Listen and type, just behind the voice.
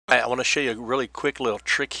I want to show you a really quick little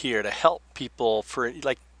trick here to help people for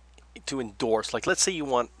like to endorse. Like let's say you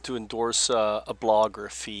want to endorse a blog or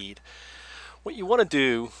a feed. What you want to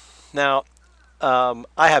do now, I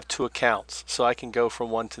have two accounts, so I can go from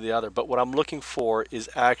one to the other. But what I'm looking for is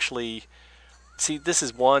actually, see, this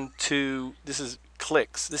is one, two, this is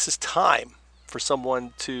clicks. This is time for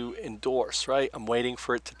someone to endorse, right? I'm waiting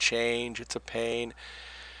for it to change. It's a pain.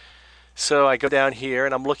 So I go down here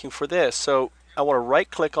and I'm looking for this. So I want to right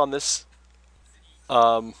click on this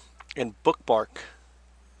and bookmark,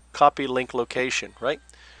 copy link location, right?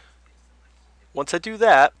 Once I do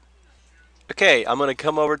that, okay, I'm going to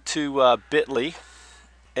come over to bit.ly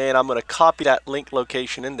and I'm going to copy that link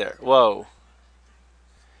location in there. Whoa,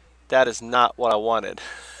 that is not what I wanted.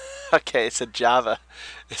 Okay, it's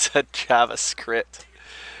it's a JavaScript.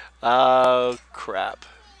 Oh crap.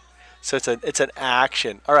 So it's an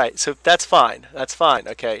action. All right, so that's fine. That's fine.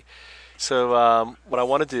 Okay, so what I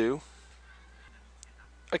want to do,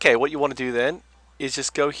 okay, what you want to do then is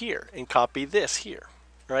just go here and copy this here.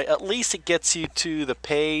 Right? At least it gets you to the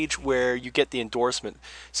page where you get the endorsement.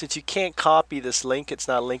 Since you can't copy this link, it's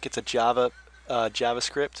not a link, it's a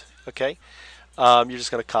JavaScript. Okay, you're just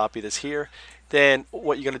going to copy this here. Then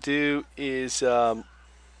what you're going to do is you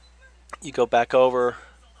go back over,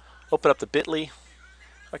 open up the bit.ly.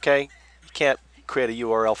 Okay, you can't create a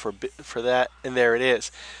URL for that, and there it is.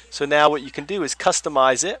 So now what you can do is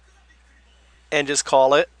customize it and just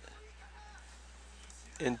call it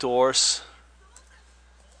endorse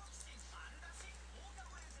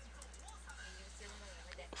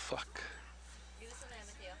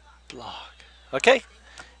blog. Okay,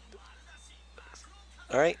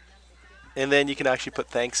 all right, and then you can actually put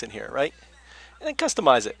thanks in here, right? And then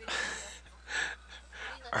customize it.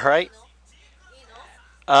 All right.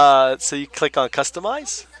 So you click on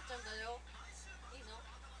customize,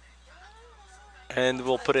 and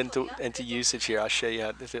we'll put it into usage here. I'll show you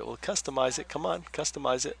how, if it will customize it. Come on,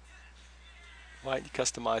 customize it. Why aren't you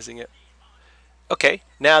customizing it? Okay,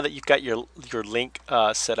 now that you've got your link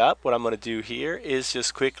set up, what I'm going to do here is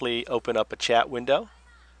just quickly open up a chat window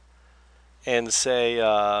and say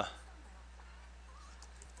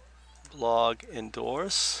blog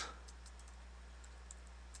endorse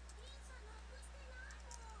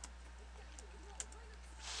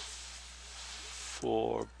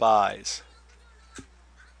for buys,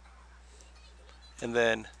 and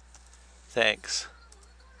then thanks.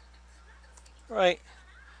 Right,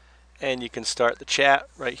 and you can start the chat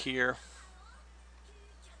right here.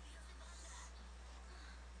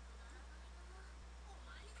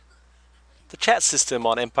 The chat system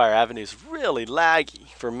on EmpireAvenue is really laggy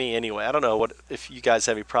for me anyway. I don't know what if you guys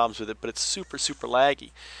have any problems with it, but it's super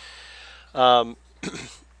laggy. So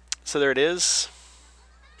there it is.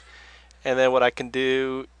 And then what I can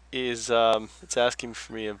do is it's asking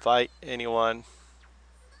for me to invite anyone.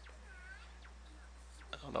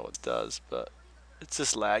 I don't know what it does, but it's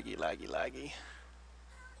just laggy. Let me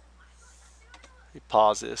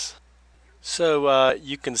pause this. So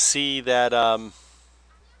you can see that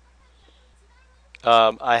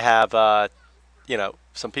I have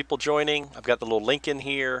some people joining. I've got the little link in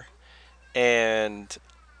here and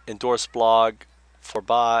endorse blog for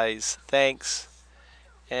buys. Thanks,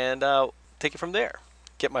 and take it from there.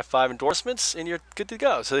 Get my 5 endorsements, and you're good to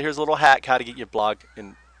go. So here's a little hack how to get your blog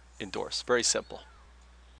endorsed. Very simple.